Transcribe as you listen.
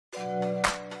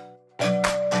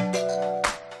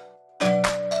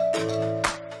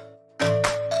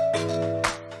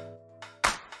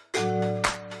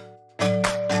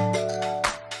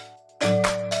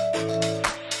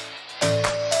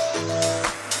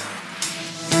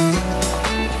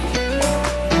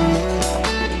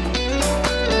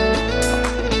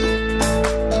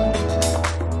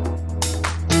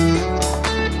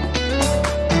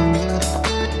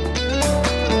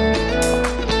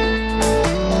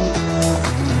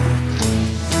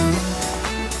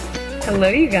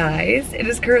Hello you guys, it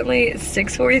is currently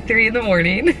 6:43 in the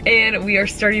morning and we are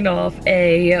starting off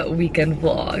a weekend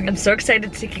vlog. I'm so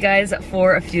excited to take you guys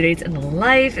for a few days in the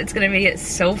life. It's gonna be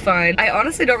so fun. I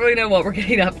honestly don't really know what we're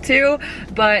getting up to,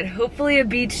 but hopefully a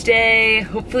beach day,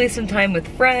 hopefully some time with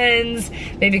friends,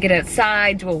 maybe get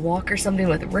outside, do a walk or something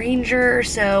with Ranger.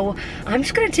 So I'm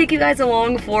just gonna take you guys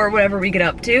along for whatever we get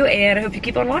up to, and I hope you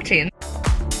keep on watching.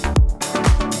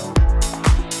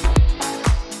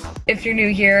 If you're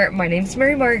new here, my name's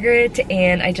Mary Margaret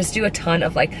and I just do a ton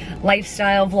of like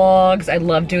lifestyle vlogs. I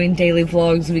love doing daily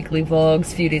vlogs, weekly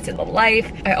vlogs, few days in the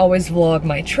life. I always vlog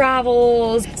my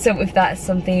travels. So if that's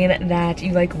something that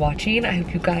you like watching, I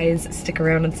hope you guys stick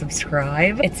around and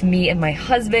subscribe. It's me and my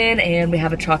husband, and we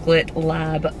have a chocolate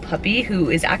lab puppy who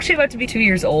is actually about to be 2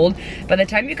 years old. By the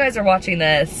time you guys are watching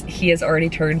this, he has already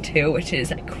turned 2, which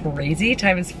is crazy.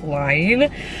 Time is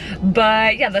flying.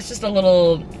 But yeah, that's just a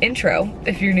little intro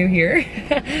if you're new here.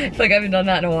 I feel like I haven't done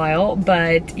that in a while,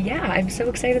 but yeah, I'm so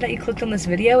excited that you clicked on this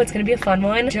video. It's gonna be a fun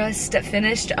one. Just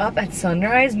finished up at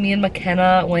sunrise. Me and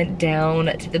McKenna went down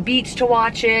to the beach to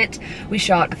watch it. We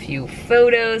shot a few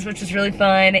photos, which was really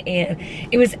fun, and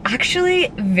it was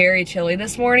actually very chilly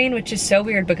this morning, which is so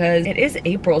weird because it is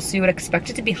April, so you would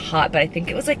expect it to be hot, but I think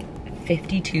it was like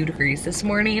 52 degrees this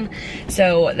morning,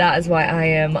 so that is why I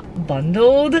am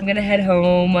bundled. I'm gonna head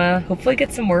home, hopefully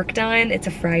get some work done. It's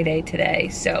a Friday today,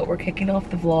 so we're kicking off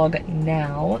the vlog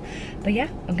now. But yeah,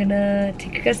 I'm gonna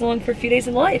take you guys along for a few days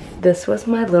in life. This was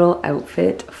my little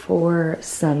outfit for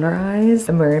sunrise.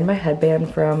 I'm wearing my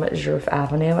headband from Jurf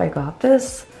Avenue. I got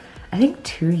this I think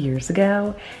 2 years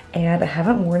ago, and I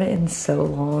haven't worn it in so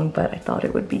long, but I thought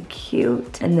it would be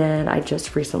cute. And then I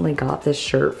just recently got this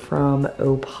shirt from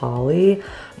Opoly.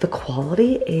 The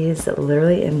quality is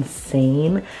literally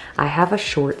insane. I have a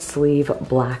short sleeve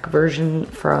black version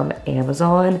from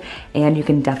Amazon, and you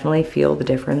can definitely feel the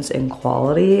difference in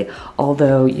quality,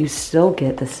 although you still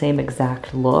get the same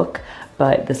exact look,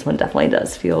 but this one definitely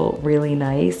does feel really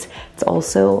nice. It's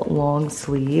also long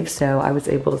sleeve, so I was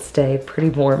able to stay pretty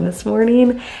warm this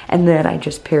morning. And then I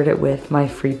just paired it with my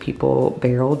Free People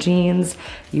barrel jeans.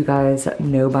 You guys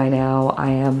know by now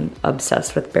I am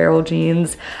obsessed with barrel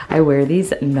jeans. I wear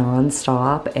these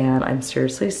non-stop, and I'm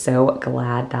seriously so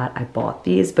glad that I bought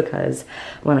these, because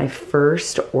when I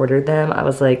first ordered them, I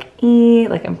was like,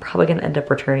 like I'm probably gonna end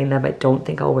up returning them. I don't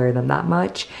think I'll wear them that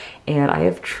much. And I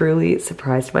have truly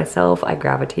surprised myself. I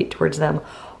gravitate towards them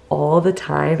all the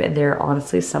time, and they're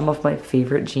honestly some of my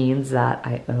favorite jeans that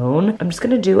I own. I'm just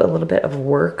gonna do a little bit of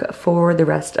work for the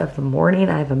rest of the morning.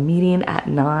 I have a meeting at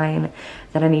 9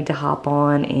 that I need to hop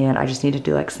on, and I just need to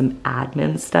do like some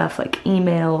admin stuff like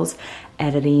emails,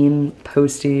 editing,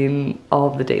 posting, all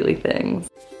of the daily things.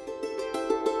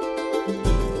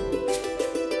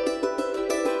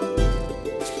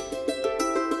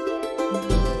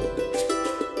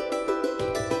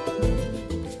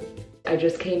 I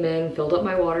just came in, filled up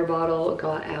my water bottle,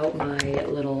 got out my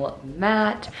little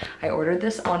mat. I ordered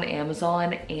this on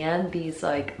Amazon, and these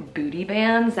like booty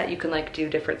bands that you can like do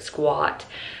different squat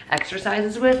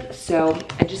exercises with. So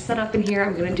I just set up in here.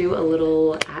 I'm gonna do a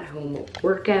little at-home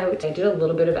workout. I did a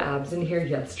little bit of abs in here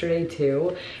yesterday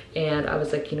too, and I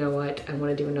was like, you know what? I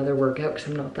wanna do another workout because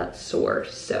I'm not that sore.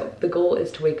 So the goal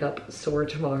is to wake up sore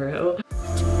tomorrow.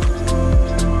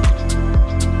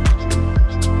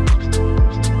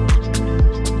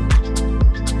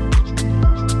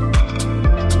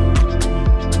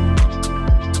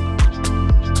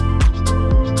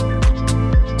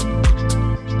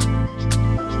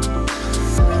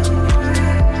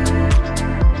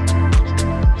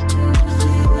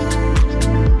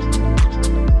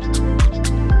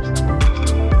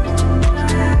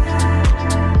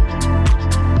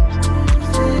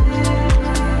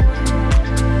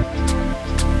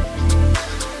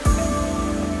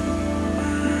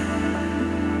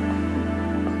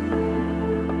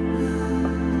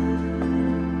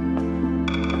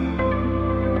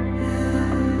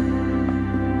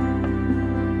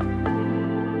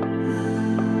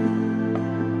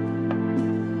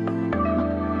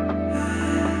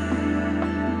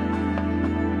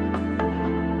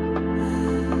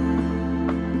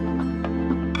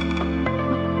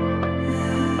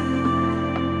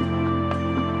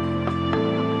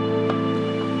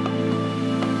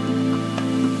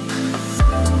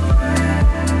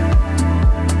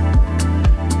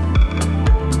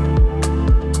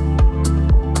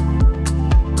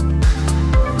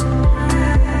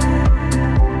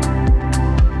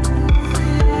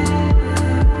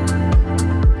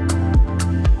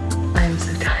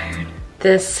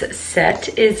 This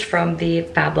set is from the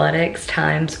Fabletics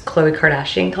times Khloe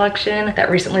Kardashian collection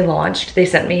that recently launched. They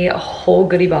sent me a whole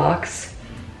goodie box.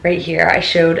 right here. I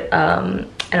showed an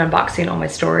unboxing on my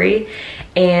story,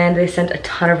 and they sent a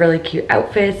ton of really cute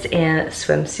outfits and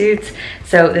swimsuits.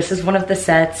 So this is one of the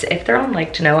sets. If they're on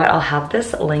Like to Know It, I'll have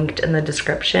this linked in the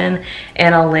description,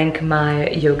 and I'll link my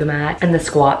yoga mat and the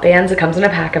squat bands. It comes in a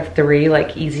pack of 3,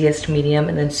 like easiest, medium,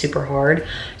 and then super hard.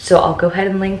 So I'll go ahead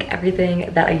and link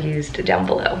everything that I used down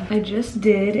below. I just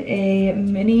did a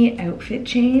mini outfit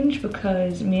change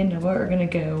because me and Noah are gonna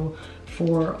go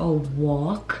for a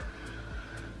walk.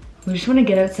 We just want to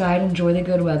get outside, enjoy the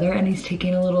good weather, and he's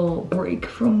taking a little break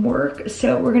from work.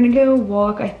 So we're gonna go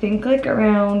walk, I think like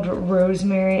around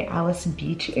Rosemary, Alice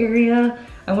Beach area.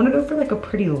 I want to go for like a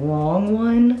pretty long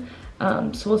one.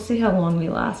 So we'll see how long we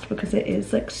last because it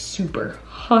is like super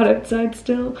hot outside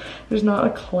still. There's not a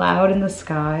cloud in the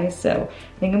sky. So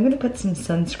I think I'm gonna put some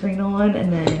sunscreen on,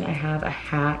 and then I have a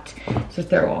hat to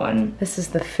throw on. This is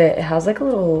the fit. It has like a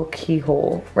little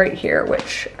keyhole right here,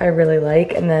 which I really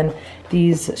like. And then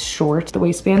these shorts, the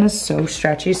waistband is so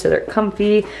stretchy, so they're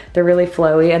comfy, they're really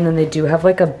flowy, and then they do have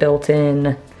like a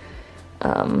built-in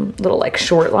little like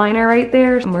short liner right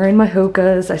there. I'm wearing my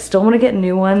Hokas. I still want to get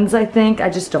new ones, I think. I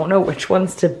just don't know which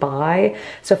ones to buy.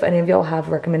 So if any of y'all have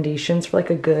recommendations for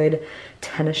like a good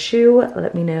tennis shoe,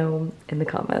 let me know in the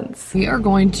comments. We are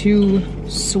going to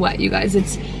sweat, you guys.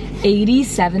 It's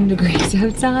 87 degrees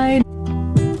outside.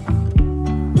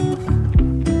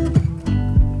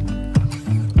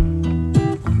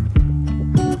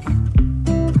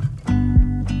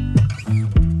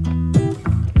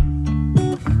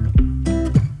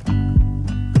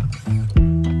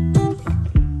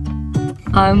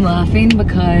 I'm laughing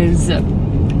because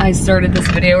I started this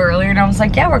video earlier and I was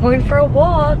like, yeah, we're going for a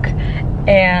walk.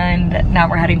 And now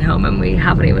we're heading home and we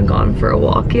haven't even gone for a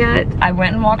walk yet. I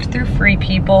went and walked through Free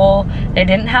People. They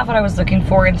didn't have what I was looking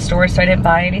for in stores, so I didn't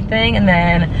buy anything. And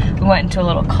then we went into a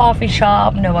little coffee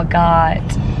shop. Noah got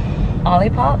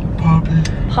Olipop?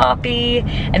 Poppy.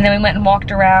 And then we went and walked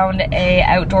around a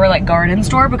outdoor like garden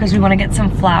store because we want to get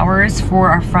some flowers for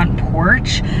our front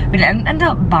porch. We didn't end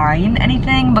up buying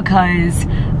anything because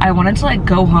I wanted to like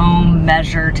go home,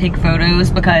 measure, take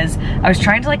photos, because I was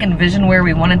trying to like envision where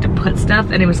we wanted to put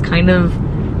stuff, and it was kind of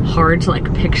hard to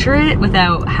like picture it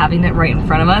without having it right in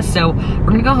front of us. So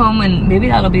we're gonna go home, and maybe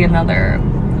that'll be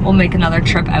we'll make another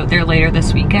trip out there later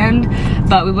this weekend.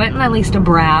 But we went and at least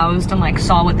browsed and like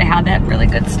saw what they had, that really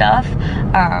good stuff.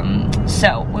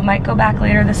 So we might go back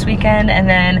later this weekend, and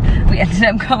then we ended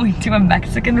up going to a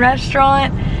Mexican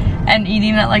restaurant and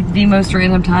eating at like the most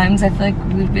random times. I feel like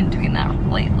we've been doing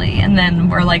that lately, and then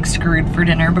we're like screwed for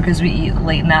dinner because we eat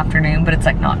late in the afternoon, but it's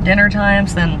like not dinner time,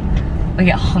 so then we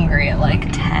get hungry at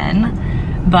like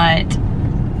 10. But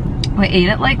we ate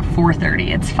at like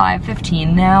 4:30. It's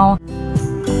 5:15 now.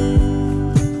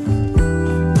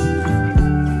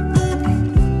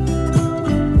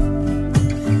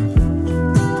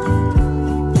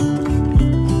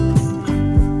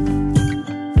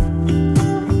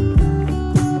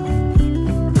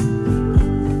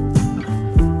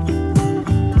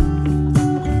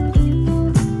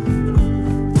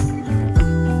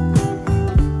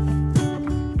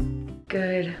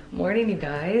 You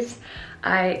guys,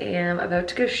 I am about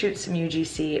to go shoot some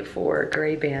UGC for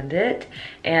Grey Bandit,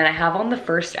 and I have on the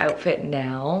first outfit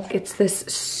now. It's this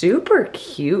super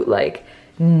cute like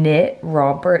knit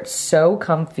romper. It's so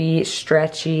comfy,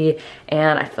 stretchy,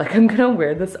 and I feel like I'm gonna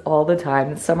wear this all the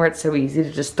time. This summer it's so easy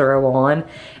to just throw on,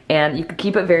 and you could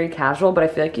keep it very casual, but I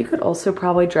feel like you could also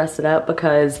probably dress it up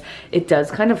because it does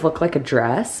kind of look like a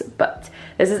dress. But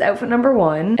this is outfit number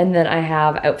 1, and then I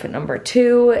have outfit number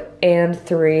 2 and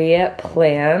 3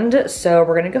 planned. So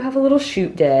we're gonna go have a little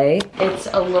shoot day. It's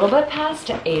a little bit past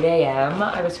 8 a.m.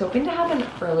 I was hoping to have an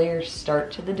earlier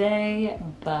start to the day,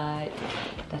 but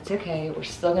that's okay. We're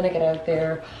still gonna get out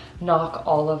there, knock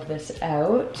all of this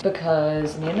out,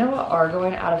 because me and Noah are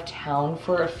going out of town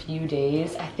for a few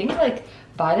days. I think like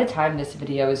by the time this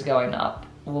video is going up,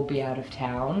 we'll be out of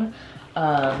town.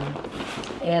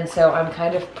 And so I'm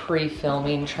kind of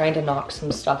pre-filming, trying to knock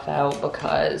some stuff out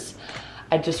because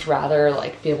I'd just rather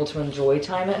like be able to enjoy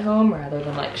time at home rather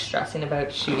than like stressing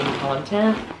about shooting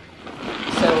content.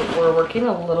 So we're working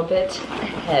a little bit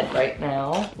ahead right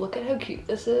now. Look at how cute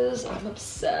this is. I'm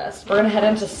obsessed. We're gonna head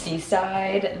into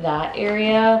Seaside, that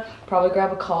area, probably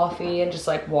grab a coffee and just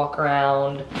like walk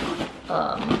around,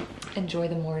 enjoy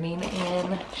the morning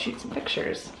and shoot some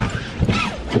pictures. I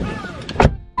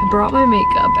brought my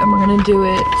makeup and we're gonna do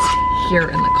it here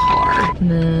in the car.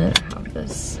 And then I have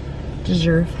this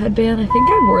Deserve headband. I think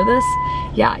I wore this,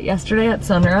 yeah, yesterday at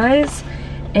sunrise.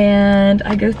 And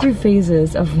I go through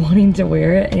phases of wanting to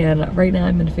wear it, and right now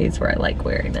I'm in a phase where I like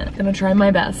wearing it. I'm gonna try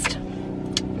my best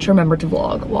to remember to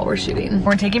vlog while we're shooting. When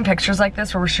we're taking pictures like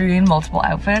this where we're shooting multiple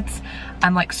outfits,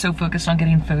 I'm like so focused on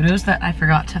getting photos that I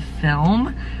forgot to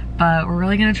film, but we're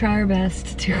really gonna try our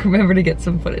best to remember to get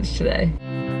some footage today.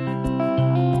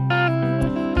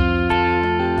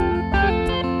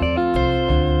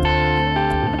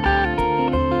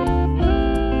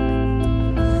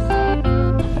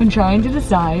 I'm trying to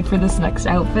decide for this next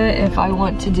outfit if I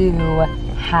want to do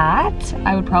hat.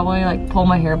 I would probably like pull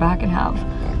my hair back and have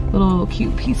little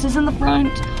cute pieces in the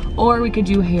front, or we could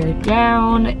do hair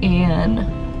down and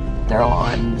throw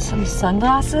on some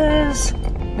sunglasses.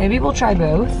 Maybe we'll try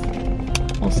both.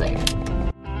 We'll see.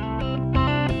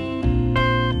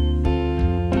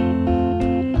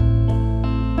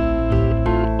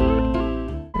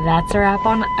 That's a wrap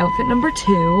on outfit number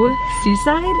 2.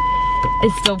 Seaside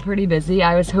is still pretty busy.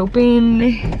 I was hoping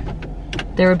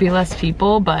there would be less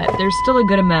people, but there's still a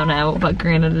good amount out. But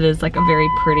granted, it is like a very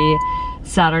pretty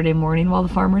Saturday morning while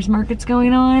the farmer's market's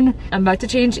going on. I'm about to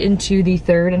change into the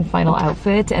 3rd and final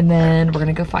outfit, and then we're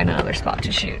gonna go find another spot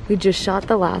to shoot. We just shot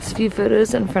the last few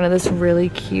photos in front of this really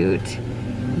cute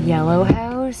yellow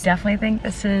house. Definitely think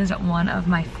this is one of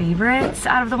my favorites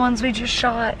out of the ones we just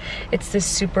shot. It's this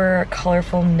super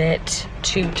colorful knit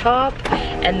tube top,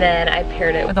 and then I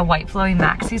paired it with a white flowing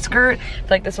maxi skirt. I feel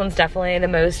like this one's definitely the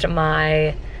most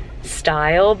my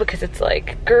style because it's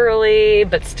like girly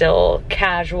but still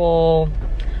casual,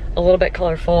 a little bit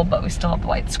colorful, but we still have the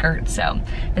white skirt, so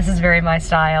this is very my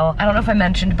style. I don't know if I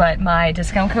mentioned, but my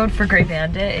discount code for Grey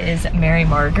Bandit is Mary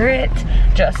Margaret.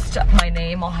 Just my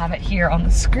name, I'll have it here on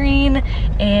the screen,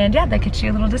 and yeah, that gets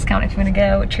you a little discount if you want to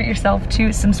go treat yourself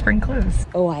to some spring clothes.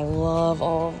 Oh, I love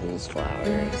all of these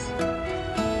flowers.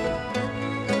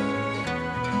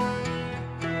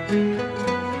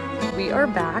 We are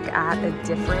back at a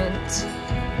different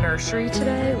nursery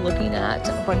today, looking at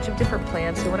a bunch of different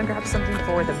plants. We want to grab something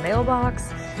for the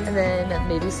mailbox, and then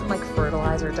maybe some like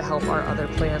fertilizer to help our other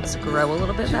plants grow a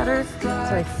little bit better. So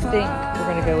I think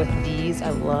we're gonna go with these. I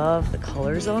love the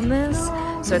colors on this.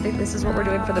 So I think this is what we're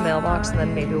doing for the mailbox, and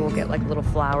then maybe we'll get like little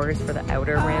flowers for the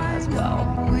outer rim as well.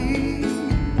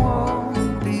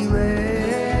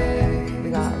 We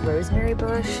got rosemary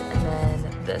bush, and then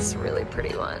this really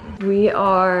pretty one. We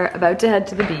are about to head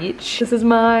to the beach. This is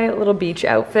my little beach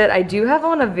outfit. I do have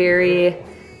on a very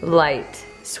light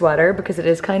sweater because it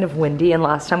is kind of windy, and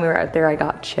last time we were out there I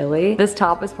got chilly. This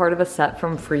top is part of a set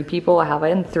from Free People. I have it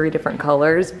in 3 different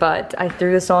colors, but I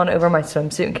threw this on over my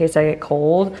swimsuit in case I get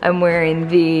cold. I'm wearing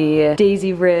the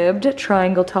daisy ribbed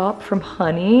triangle top from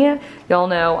Honey. Y'all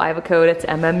know I have a code, it's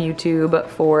MMYouTube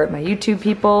for my YouTube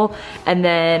people. And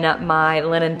then my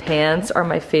linen pants are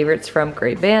my favorites from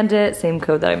Grey Bandit, same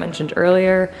code that I mentioned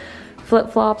earlier.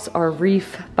 Flip-flops are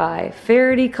Reef by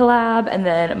Faraday collab, and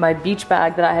then my beach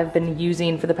bag that I have been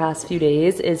using for the past few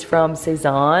days is from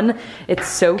Cezanne. It's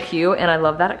so cute, and I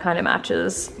love that it kind of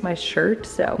matches my shirt,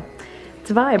 so it's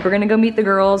a vibe. We're gonna go meet the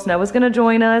girls. Noah's gonna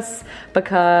join us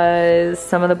because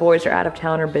some of the boys are out of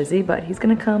town or busy, but he's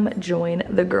gonna come join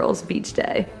the girls' beach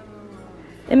day.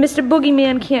 And Mr.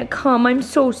 Boogeyman can't come. I'm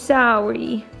so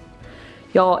sorry.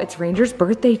 Y'all, it's Ranger's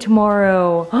birthday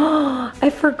tomorrow. I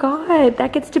forgot.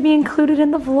 That gets to be included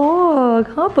in the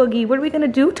vlog. Huh, Boogie? What are we gonna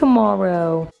do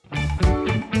tomorrow?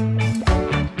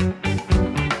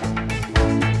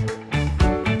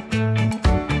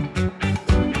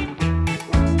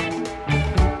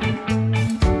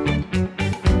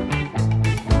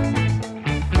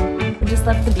 We just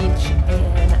left the beach,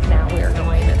 and now we are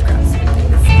going to grab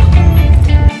smoothies.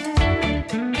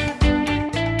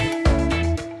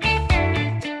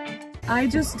 I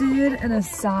just did an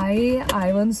acai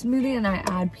island smoothie, and I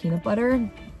add peanut butter.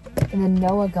 And then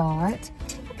Noah got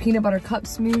a peanut butter cup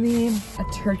smoothie, a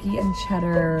turkey and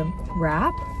cheddar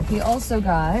wrap. He also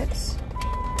got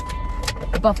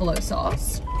buffalo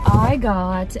sauce. I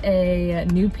got a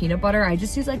new peanut butter. I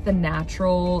just use like the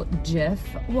natural Jif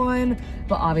one,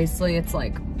 but obviously it's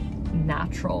like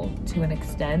natural to an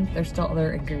extent. There's still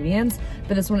other ingredients,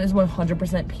 but this one is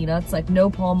 100% peanuts, like no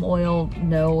palm oil,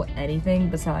 no anything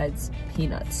besides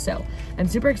peanuts. So I'm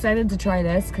super excited to try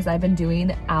this because I've been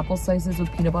doing apple slices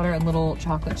with peanut butter and little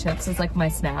chocolate chips as like my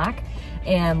snack.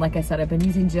 And like I said, I've been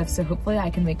using Jif, so hopefully I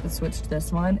can make the switch to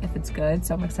this one if it's good.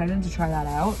 So I'm excited to try that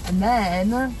out. And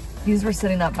then these were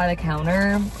sitting up by the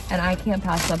counter, and I can't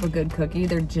pass up a good cookie.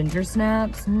 They're ginger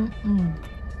snaps.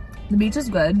 The beach is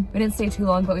good. We didn't stay too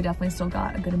long, but we definitely still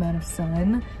got a good amount of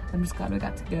sun. I'm just glad we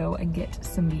got to go and get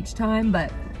some beach time,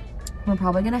 but we're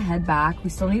probably gonna head back. We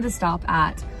still need to stop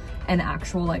at an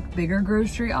actual like bigger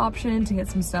grocery option to get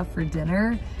some stuff for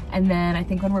dinner. And then I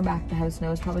think when we're back at the house,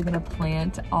 Noah's probably gonna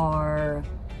plant our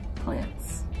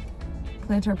plants.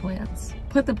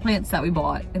 put the plants that we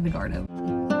bought in the garden.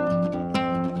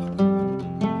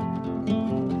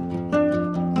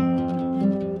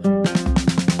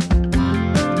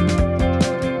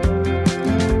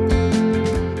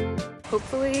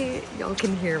 Hopefully y'all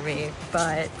can hear me,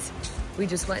 but we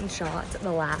just went and shot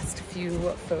the last few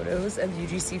photos of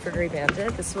UGC for Grey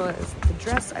Bandit. This was the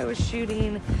dress I was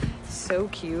shooting. So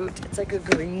cute. It's like a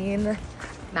green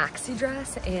maxi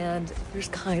dress and there's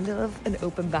kind of an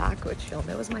open back, which y'all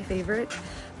know is my favorite.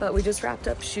 But we just wrapped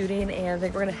up shooting and I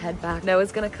think we're gonna head back.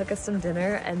 Noah's gonna cook us some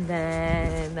dinner and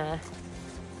then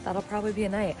that'll probably be a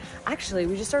night. Actually,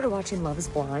 we just started watching Love is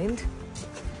Blind.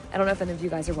 I don't know if any of you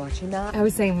guys are watching that. I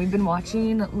was saying we've been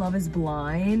watching Love is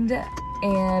Blind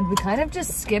and we kind of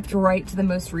just skipped right to the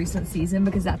most recent season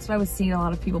because that's what I was seeing a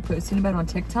lot of people posting about on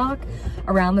TikTok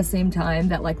around the same time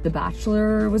that like The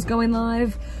Bachelor was going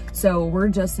live. So we're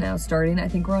just now starting. I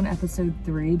think we're on episode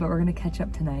 3, but we're gonna catch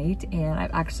up tonight and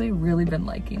I've actually really been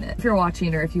liking it. If you're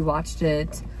watching or if you watched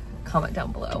it, comment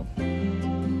down below.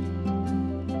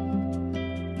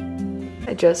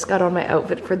 I just got on my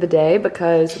outfit for the day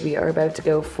because we are about to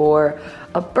go for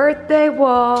a birthday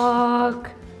walk.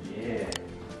 Yeah.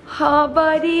 Huh,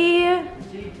 buddy?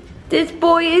 This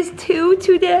boy is 2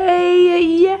 today.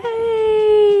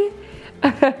 Yay!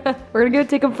 We're gonna go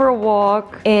take him for a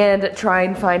walk and try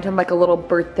and find him like a little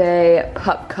birthday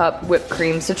pup cup whipped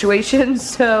cream situation.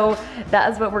 So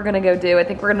that is what we're gonna go do. I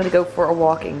think we're gonna go for a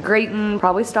walk in Grayton,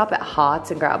 probably stop at Hots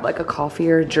and grab like a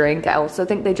coffee or a drink. I also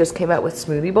think they just came out with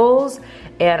smoothie bowls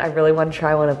and I really want to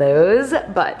try one of those.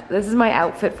 But this is my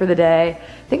outfit for the day.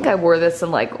 I think I wore this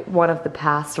in like one of the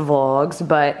past vlogs,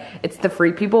 but it's the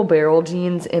Free People barrel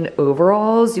jeans and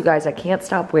overalls. You guys, I can't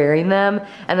stop wearing them.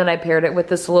 And then I paired it with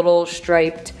this little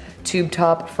striped tube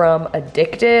top from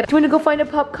Addicted. Do you want to go find a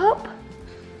pup cup?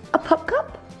 A pup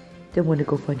cup? Do you want to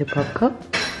go find a pup cup?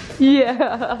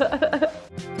 Yeah.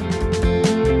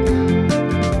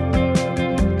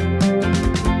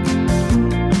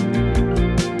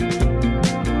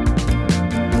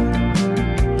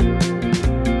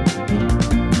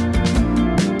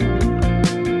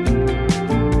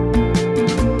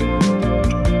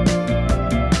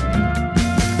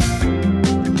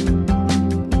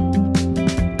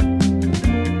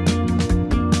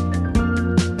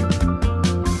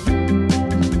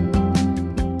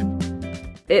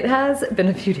 It has been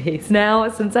a few days now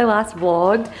since I last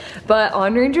vlogged, but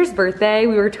on Ranger's birthday,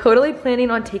 we were totally planning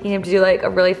on taking him to do like a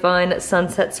really fun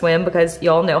sunset swim because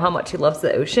y'all know how much he loves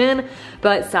the ocean,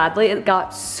 but sadly it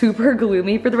got super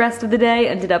gloomy for the rest of the day,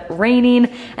 ended up raining,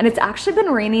 and it's actually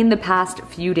been raining the past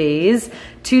few days.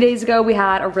 2 days ago, we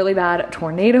had a really bad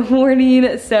tornado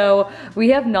warning, so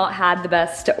we have not had the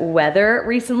best weather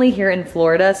recently here in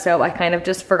Florida, so I kind of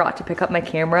just forgot to pick up my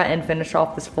camera and finish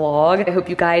off this vlog. I hope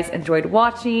you guys enjoyed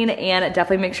watching, and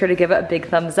definitely make sure to give it a big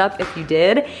thumbs up if you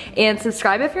did, and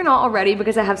subscribe if you're not already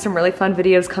because I have some really fun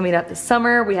videos coming up this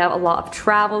summer. We have a lot of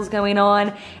travels going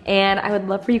on, and I would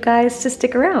love for you guys to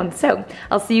stick around. So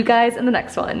I'll see you guys in the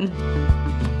next one.